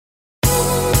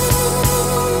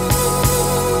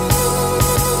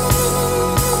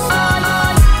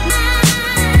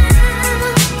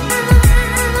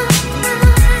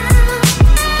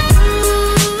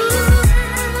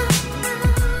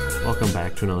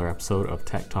another episode of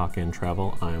Tech Talk and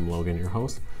Travel. I am Logan, your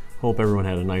host. Hope everyone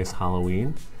had a nice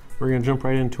Halloween. We're going to jump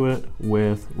right into it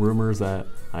with rumors that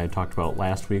I talked about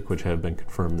last week, which have been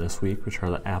confirmed this week, which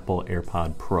are the Apple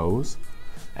AirPod Pros.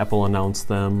 Apple announced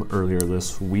them earlier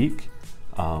this week.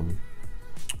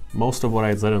 Most of what I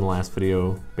had said in the last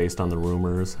video, based on the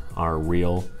rumors, are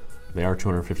real. They are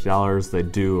 $250. They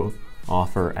do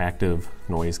offer active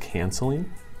noise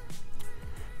canceling.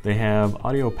 They have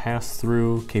audio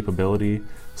pass-through capability,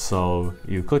 so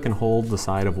you click and hold the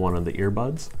side of one of the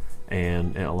earbuds,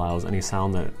 and it allows any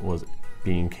sound that was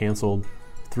being canceled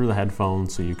through the headphone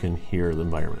so you can hear the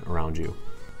environment around you.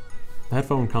 The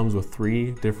headphone comes with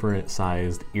 3 different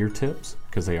sized ear tips,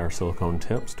 because they are silicone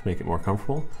tips to make it more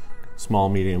comfortable. Small,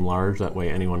 medium, large, that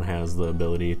way anyone has the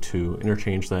ability to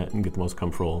interchange that and get the most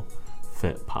comfortable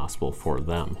fit possible for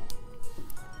them.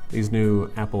 These new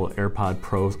Apple AirPod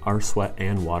Pros are sweat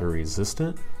and water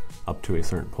resistant up to a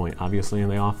certain point, obviously,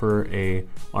 and they offer a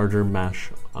larger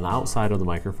mesh on the outside of the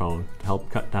microphone to help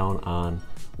cut down on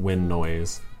wind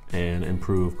noise and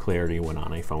improve clarity when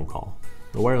on a phone call.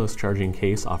 The wireless charging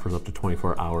case offers up to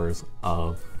 24 hours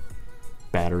of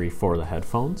battery for the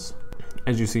headphones.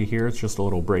 As you see here, it's just a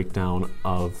little breakdown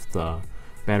of the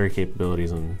battery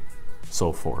capabilities and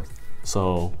so forth.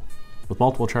 So with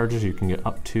multiple charges, you can get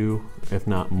up to, if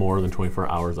not more than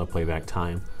 24 hours of playback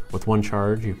time. With one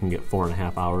charge, you can get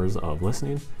 4.5 hours of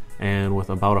listening, and with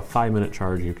about a 5-minute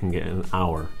charge, you can get an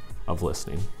hour of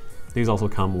listening. These also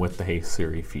come with the Hey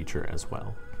Siri feature as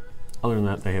well. Other than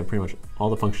that, they have pretty much all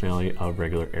the functionality of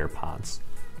regular AirPods.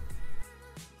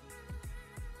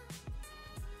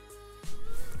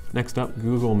 Next up,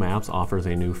 Google Maps offers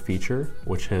a new feature,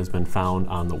 which has been found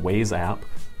on the Waze app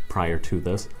prior to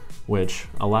this, which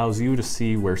allows you to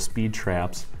see where speed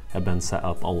traps have been set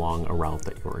up along a route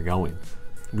that you are going.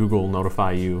 Google will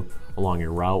notify you along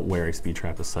your route where a speed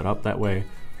trap is set up. That way,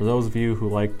 for those of you who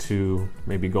like to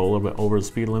maybe go a little bit over the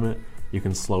speed limit, you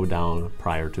can slow down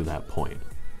prior to that point.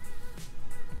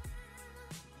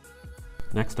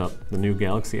 Next up, the new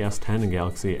Galaxy S10 and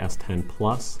Galaxy S10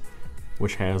 Plus,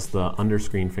 which has the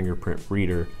underscreen fingerprint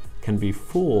reader, can be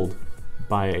fooled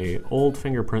by an old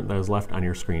fingerprint that is left on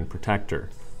your screen protector.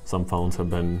 Some phones have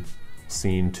been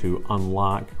seen to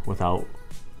unlock without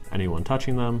anyone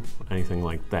touching them, anything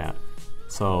like that.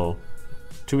 So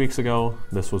 2 weeks ago,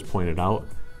 this was pointed out,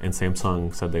 and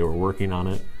Samsung said they were working on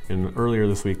it. And earlier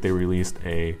this week, they released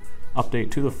an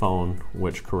update to the phone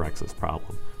which corrects this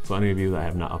problem. So any of you that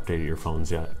have not updated your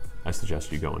phones yet, I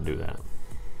suggest you go and do that.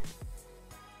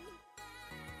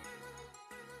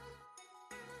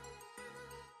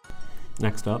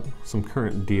 Next up, some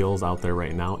current deals out there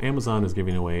right now. Amazon is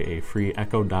giving away a free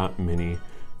Echo Dot Mini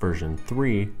version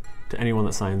 3 to anyone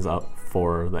that signs up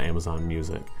for the Amazon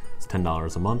Music. It's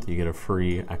 $10 a month. You get a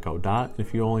free Echo Dot.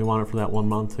 If you only want it for that 1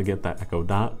 month to get that Echo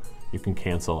Dot, you can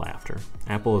cancel after.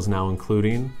 Apple is now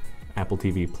including Apple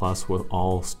TV Plus with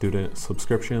all student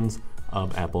subscriptions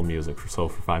of Apple Music. So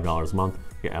for $5 a month,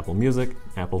 you get Apple Music,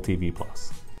 Apple TV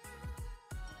Plus.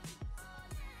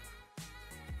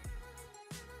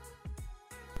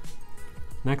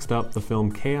 Next up, the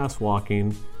film Chaos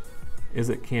Walking. Is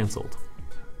it canceled?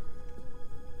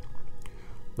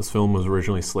 This film was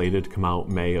originally slated to come out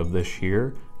May of this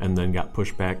year and then got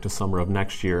pushed back to summer of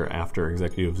next year after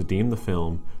executives deemed the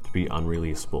film to be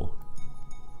unreleasable.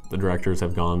 The directors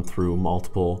have gone through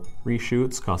multiple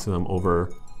reshoots, costing them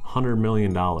over $100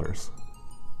 million.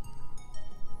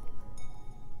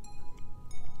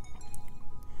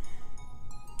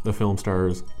 The film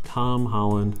stars Tom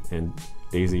Holland and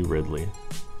Daisy Ridley.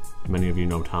 Many of you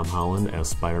know Tom Holland as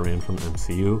Spider-Man from the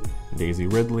MCU, and Daisy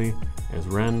Ridley as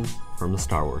Ren from the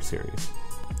Star Wars series.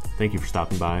 Thank you for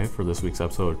stopping by for this week's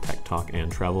episode of Tech Talk and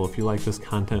Travel. If you like this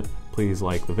content, please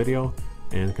like the video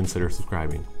and consider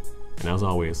subscribing. And as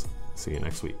always, see you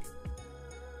next week.